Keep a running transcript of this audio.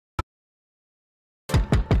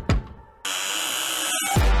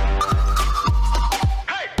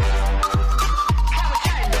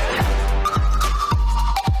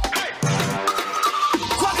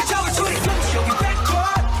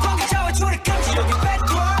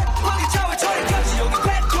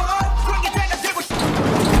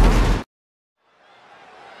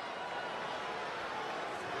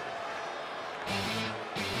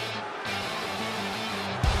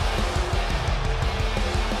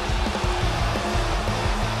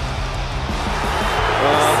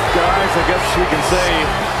she can say,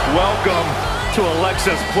 welcome to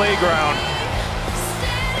Alexa's playground.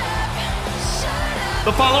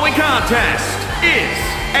 The following contest is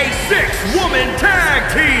a 6-woman tag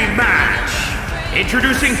team match.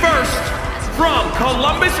 Introducing first, from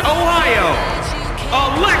Columbus, Ohio,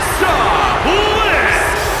 Alexa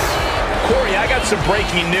Bliss. Corey, I got some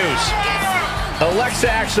breaking news. Alexa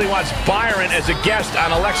actually wants Byron as a guest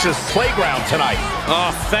on Alexa's playground tonight. Oh,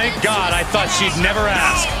 thank God. I thought she'd never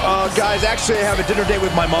ask. Guys, actually, I have a dinner date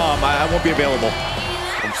with my mom. I won't be available.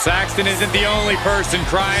 And Saxton isn't the only person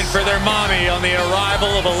crying for their mommy on the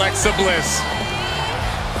arrival of Alexa Bliss.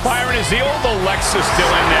 Byron, is the old Alexa still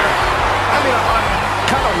in there? I mean, I'm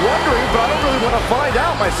kind of wondering, but I don't really want to find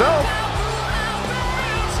out myself.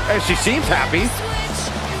 And she seems happy.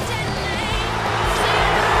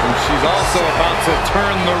 And she's also about to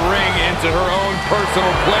turn the ring into her own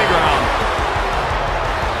personal playground.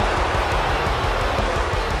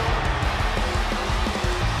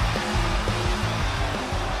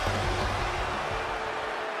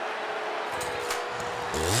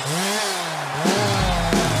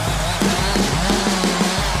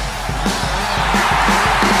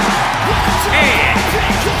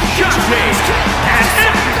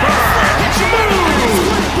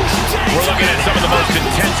 We're looking at some of the most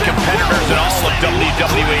intense competitors in all of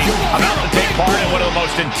WWE about to take part in one of the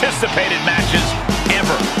most anticipated matches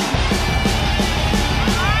ever.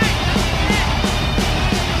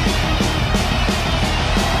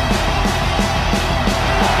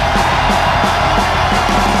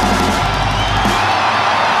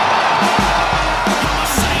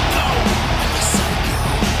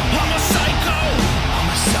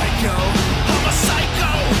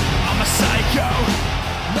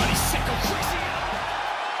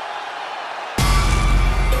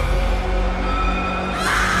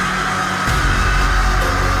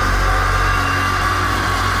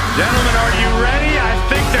 Gentlemen, are you ready? I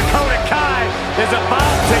think Dakota Kai is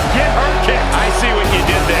about to get her kick. I see what you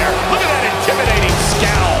did there. Look at that intimidating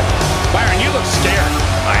scowl. Byron, you look scared.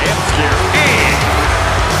 I am scared. And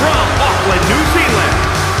from Auckland, New Zealand,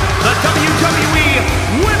 the WWE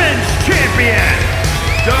Women's Champion,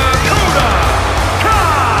 Dakota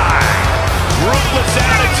Kai. Ruthless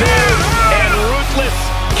attitude and ruthless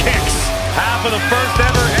kicks. Half of the first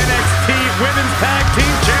ever NXT Women's Tag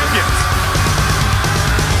Team Champions.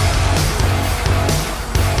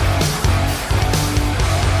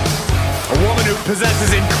 A woman who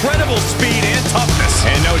possesses incredible speed and toughness.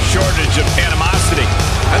 And no shortage of animosity.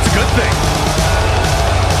 That's a good thing.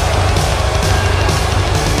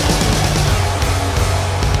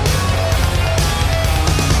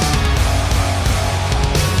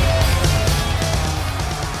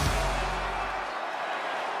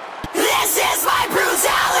 This is my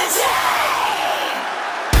brutality!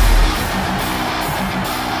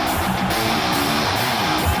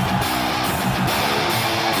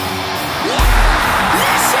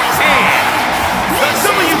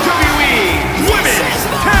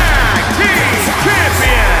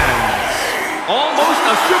 Almost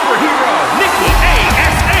a superhero, Nikki,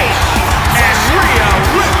 A.S.H, and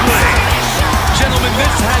Ripley. Gentlemen,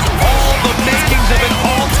 this has all the makings of an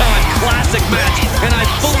all-time classic match, and I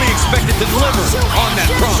fully expect it to deliver on that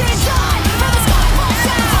promise.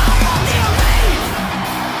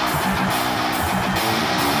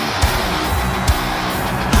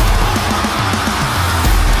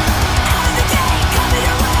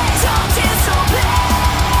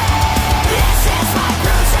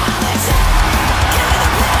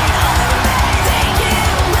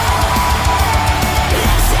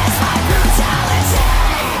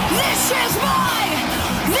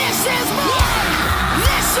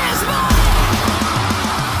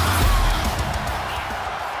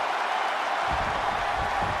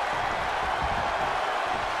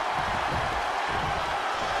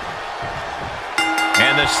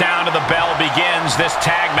 And the sound of the bell begins this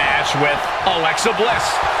tag match with Alexa Bliss,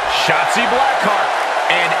 Shotzi Blackheart,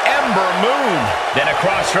 and Ember Moon. Then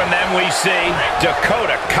across from them we see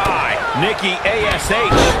Dakota Kai, Nikki,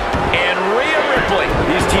 A.S.H, and Ripley.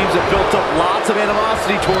 These teams have built up lots of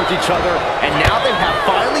animosity towards each other, and now they have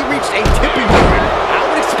finally reached a tipping point. I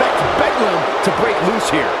would expect Bedlam to break loose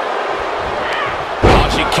here.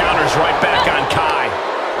 Oh, she counters right back on Kai.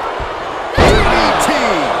 DDT!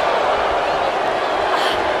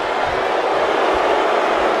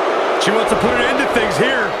 She wants to put an end to things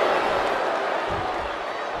here.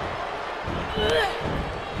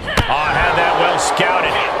 Oh, I had that well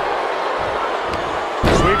scouted.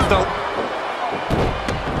 Sweeps the...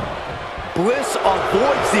 Bliss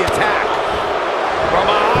avoids the attack. From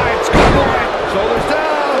behind, schoolboy. Shoulders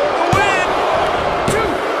down. The win!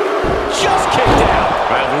 Just kicked out.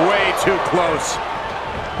 That's way too close.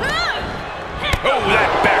 Oh, that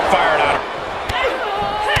backfired on him.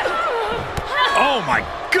 Oh, my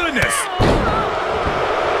goodness.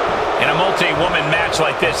 In a multi-woman match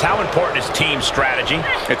like this, how important is team strategy?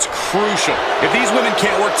 It's crucial. If these women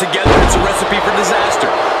can't work together, it's a recipe for disaster.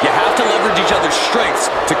 You have to leverage each other's strengths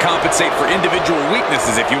to compensate for individual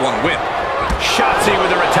weaknesses if you want to win. Shotzi with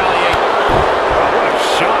the retaliate. Oh, what a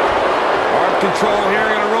shot. Arm control here,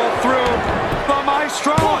 gonna roll through. The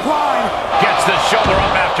maestro applied. Gets the shoulder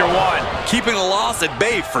up after one. Keeping a loss at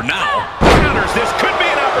bay for now. Counters, this could be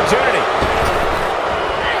an opportunity.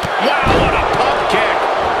 Wow, what a pump kick.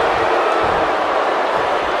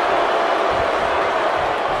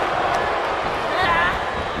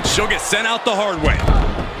 She'll get sent out the hard way.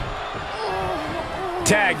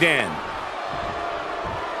 Tagged in.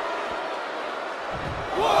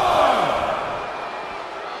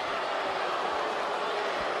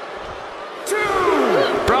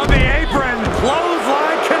 From the apron,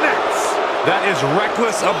 clothesline connects. That is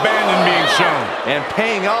reckless abandon being shown. And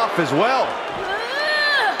paying off as well.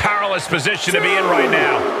 Powerless position to be in right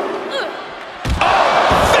now.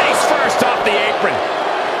 Oh, face first off the apron.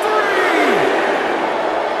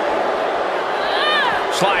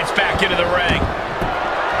 Slides back into the ring.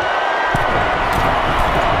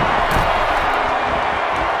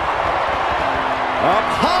 Up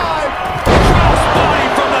high. Cross body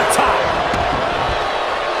from the top.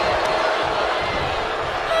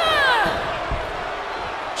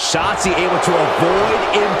 Shotzi able to avoid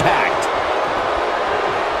impact.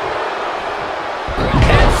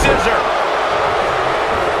 Head scissor.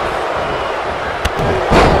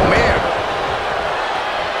 Oh, man.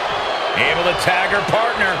 Able to tag her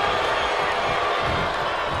partner.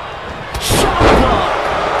 Shot block.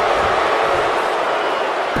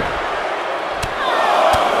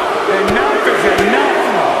 Enough is enough.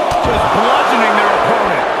 Just bludgeoning their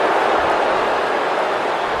opponent.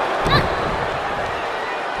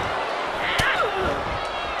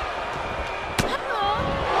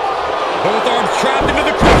 Both arms trapped into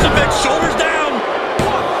the crucifix, shoulders down.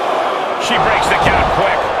 She breaks the count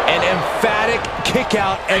quick. An emphatic kick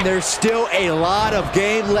out, and there's still a lot of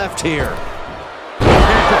game left here.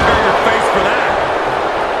 Can't prepare your face for that.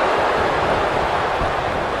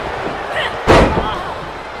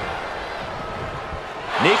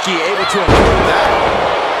 Nikki able to avoid that.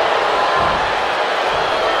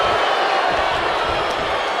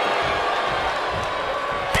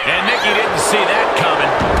 And Nikki didn't see that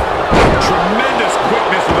coming. Tremendous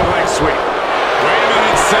quickness with the leg sweep. Wait a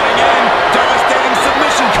minute, setting in. Devastating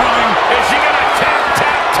submission coming. Is she gonna tap,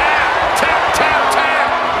 tap, tap, tap, tap, tap?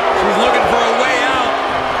 She's looking for a way out.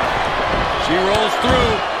 She rolls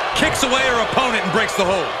through, kicks away her opponent, and breaks the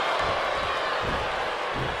hold.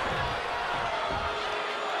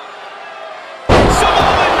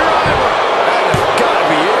 Samoan driver. That has got to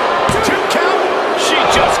be it. 2 count. She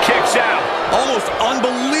just kicks out. Almost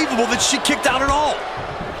unbelievable that she kicked out at all.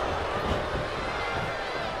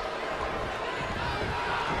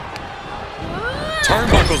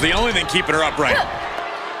 Turnbuckle's the only thing keeping her upright.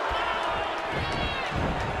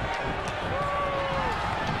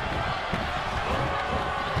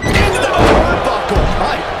 Into the turnbuckle.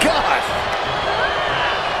 My gosh.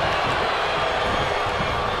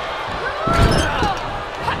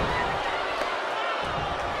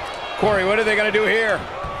 Corey, what are they going to do here?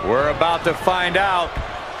 We're about to find out.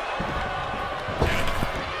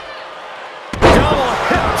 Double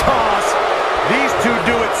hip toss. These two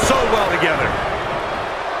do it so well together.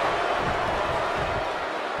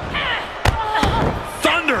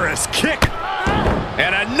 Thunderous kick.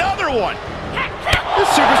 And another one. This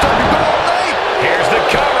superstar can go all night. Here's the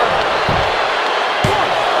cover. 1,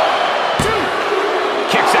 2.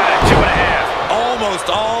 Kicks out at 2.5. Almost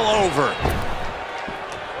all over.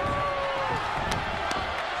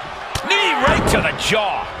 Knee right to the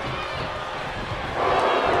jaw.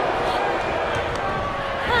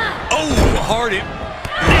 Oh, hard hit.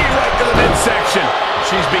 Knee right to the midsection.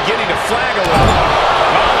 She's beginning to flag a little.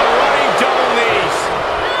 Oh, the running double knees.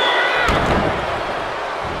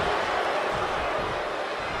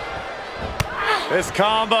 This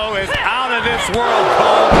combo is out of this world,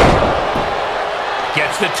 Cole.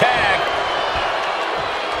 Gets the tag.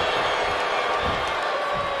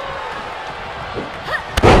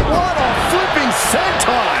 What a flipping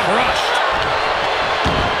senton. Crushed.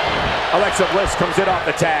 Alexa Bliss comes in off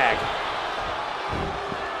the tag.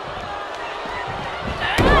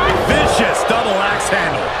 Vicious double axe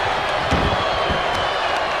handle.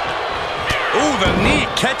 Ooh, the knee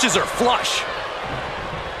catches her flush.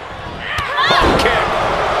 Pump kick.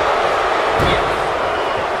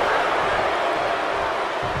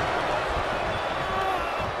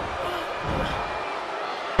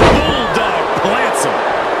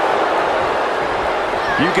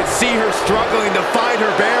 struggling to find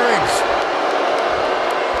her bearings.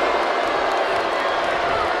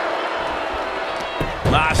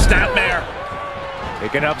 Snapmare.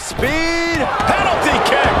 Picking up speed. Penalty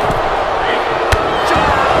kick.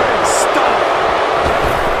 Giant stomp.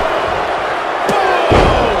 Boom.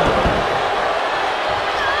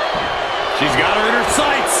 She's got her in her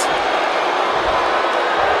sights.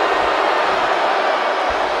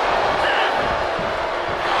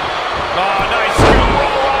 Oh, nice scoop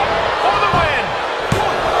roll up for the win.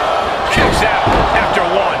 Kicks out after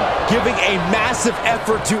one. Giving a massive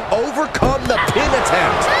effort to overcome the pin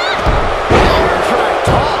attempt. Arm drag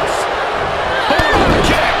toss. Bulldog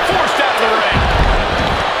kick forced out of the ring.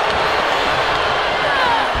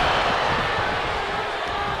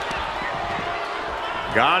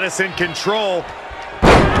 Goddess in control.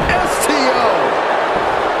 STO.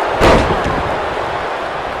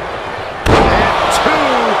 And 2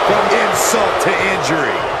 from insult to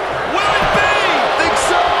injury. Will it be? Think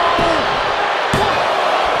so.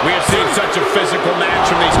 We have seen such a physical match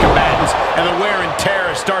from these combatants, and the wear and tear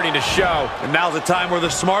is starting to show. And now's the time where the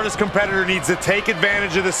smartest competitor needs to take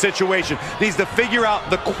advantage of the situation. Needs to figure out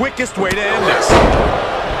the quickest way to end this.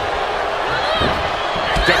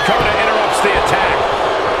 Dakota interrupts the attack.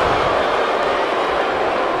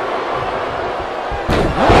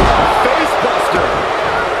 Face buster.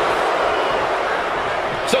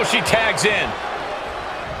 So she tags in.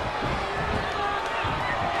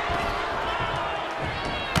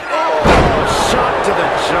 Shot to the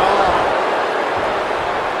jaw.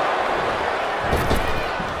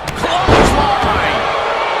 Clothesline.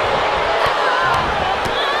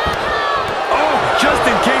 Oh, just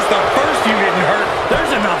in case the first few didn't hurt,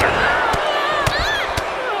 there's another.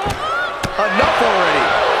 Enough already.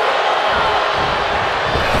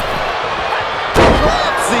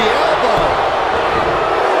 Drops the elbow.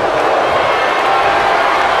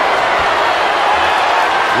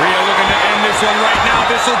 Rhea looking to end this one right now.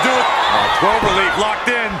 This will do it. Cloverleaf locked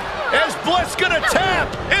in. Is Bliss gonna tap?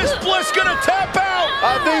 Is Bliss gonna tap out?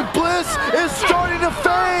 I think Bliss is starting to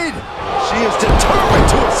fade. She is determined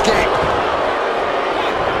to escape.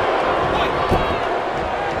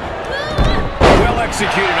 Well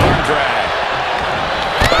executed arm drag.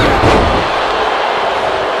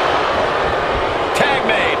 Tag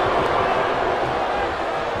made.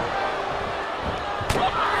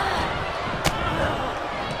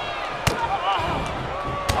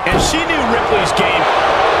 And she knew Ripley's game.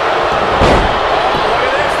 Oh, look at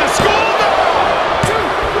this, the school dog!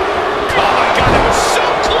 Oh my God, that was so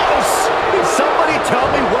close! Can somebody tell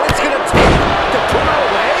me what it's going to take to put her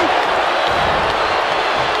away?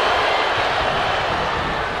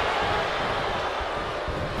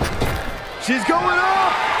 She's going up.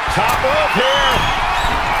 Top rope here.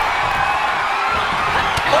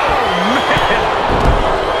 Oh, man.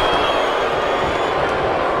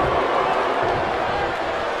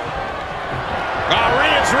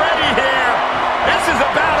 Rhea's ready here. This is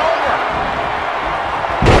about over.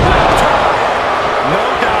 No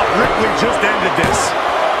doubt Ripley just ended this.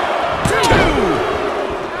 2.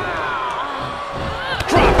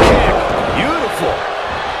 Drop kick. Beautiful.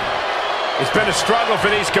 It's been a struggle for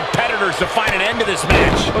these competitors to find an end to this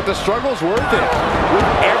match. But the struggle's worth it. With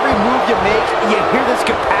every move you make, you hear this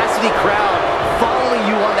capacity crowd following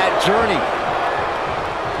you on that journey.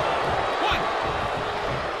 1,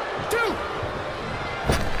 2.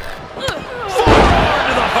 Forearm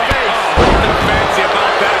to the face. Oh, nothing fancy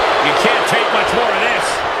about that. You can't take much more of this.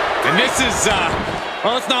 And this is,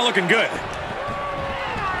 well, it's not looking good.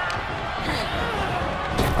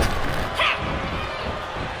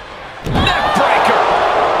 Neckbreaker.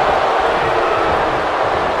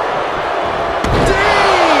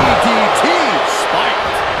 DDT.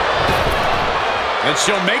 Spiked. And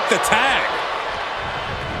she'll make the tag.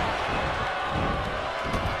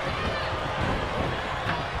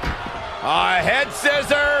 Head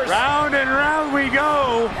scissors. Round and round we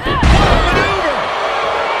go. Maneuver.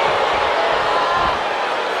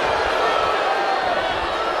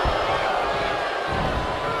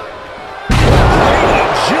 Great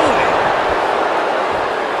agility.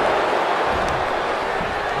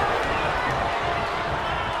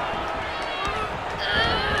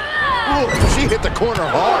 Ooh, she hit the corner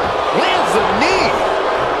hard. Lands the knee.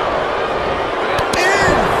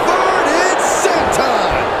 Inverted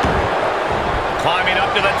senton. Climbing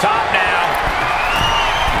up to the top now.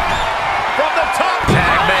 From the top.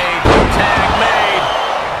 Tag made. Tag made.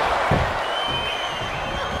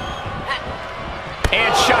 And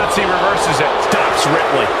Shotzi reverses it. Stops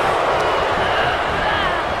Ripley.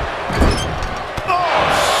 Oh,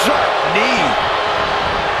 sharp knee.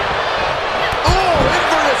 Oh,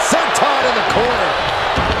 inverted senton in the corner.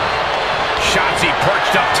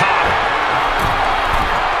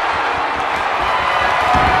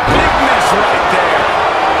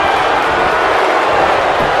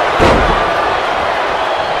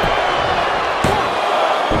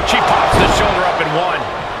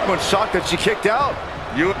 shocked that she kicked out.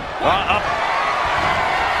 She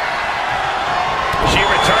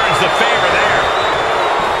returns the favor there.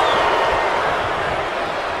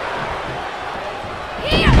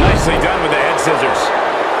 Nicely done with the head scissors.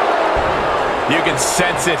 You can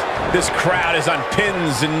sense it. This crowd is on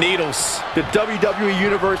pins and needles. The WWE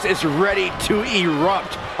Universe is ready to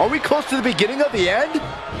erupt. Are we close to the beginning of the end?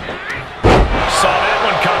 Saw that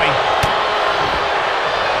one coming.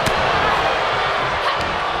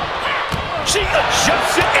 She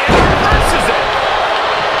adjusts it and reverses it.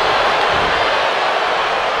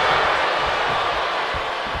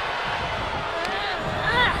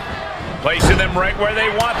 Placing them right where they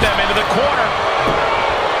want them, into the corner.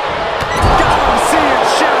 Got them seeing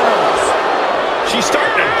shadows. She's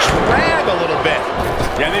starting to drag a little bit.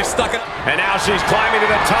 Yeah, they've stuck it. And now she's climbing to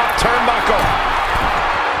the top turnbuckle.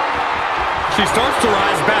 She starts to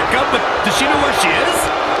rise back up, but does she know where she is?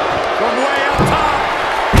 From way up top.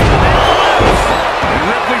 And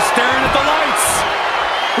Ripley staring at the lights.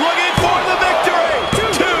 Looking for the victory.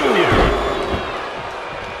 Two.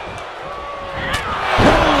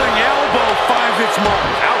 Rolling elbow finds its mark.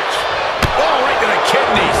 Ouch. Oh, right to the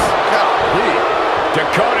kidneys. Golly.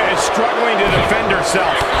 Dakota is struggling to defend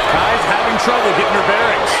herself. Kai's having trouble getting her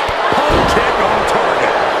bearings. Pump kick on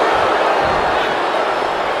target.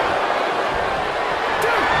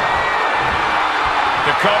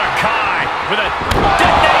 Dakota Kai with a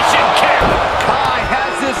detonation kick. Kai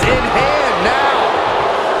has this in hand now.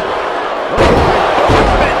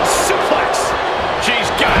 German suplex. She's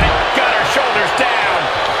got it. Got her shoulders down.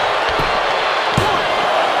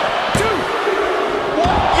 1, 2.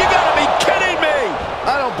 What? You gotta be kidding me.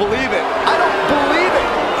 I don't believe it. I don't believe it.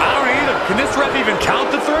 I don't either. Can this ref even count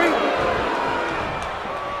the 3?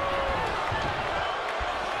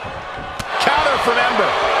 Counter from Ember.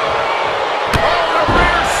 Oh, the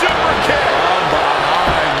rear super kick. From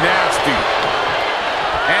behind, nasty.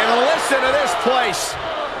 And listen to this place.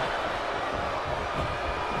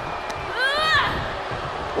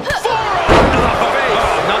 Forearm to the face.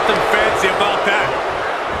 Oh, nothing fancy about that.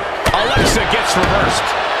 Alexa gets reversed.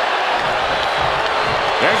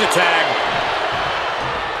 There's a tag.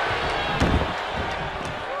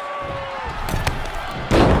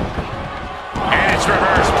 And it's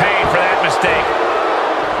reversed. Pain for that mistake.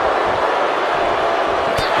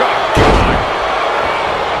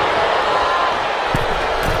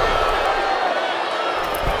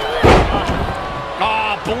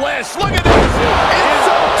 Oh, Bliss. Look at this.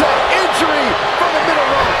 Insult to injury from the middle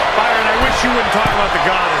rope. Byron, I wish you wouldn't talk about the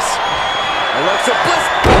goddess. Alexa Bliss.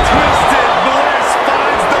 Twisted Bliss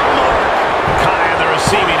finds the mark. Kai on the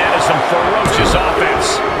receiving end of some ferocious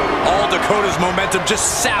offense. All Dakota's momentum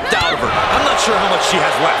just sapped out of her. I'm not sure how much she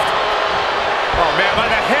has left. Oh, man, by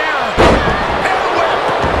the hair. Hair whip.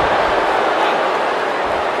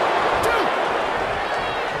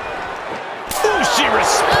 Ooh, she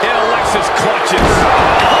in Alexa's clutches.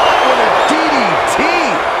 Caught with a DDT.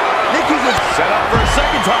 Nikki's Set up for a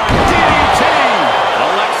second time. DDT.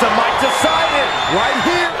 Alexa might decide it right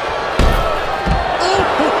here. Ooh,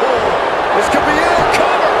 this could be it.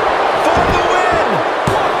 Cover for the win.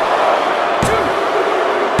 1, 2,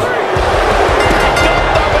 3.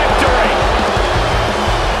 The victory.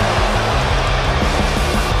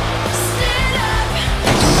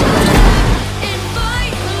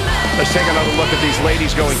 Let's take another look at these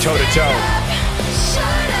ladies going toe-to-toe.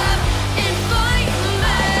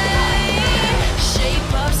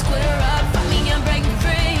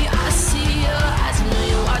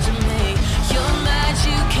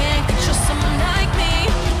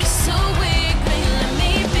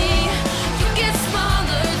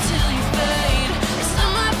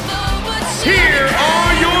 Here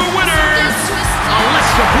are your winners,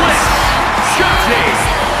 Alexa Bliss, Shotzi,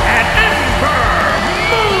 and Ember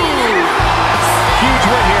Moon. Huge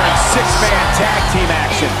win here in 6-man tag team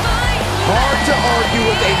action. Hard to argue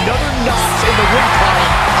with another notch in the win column,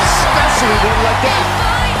 especially one like that.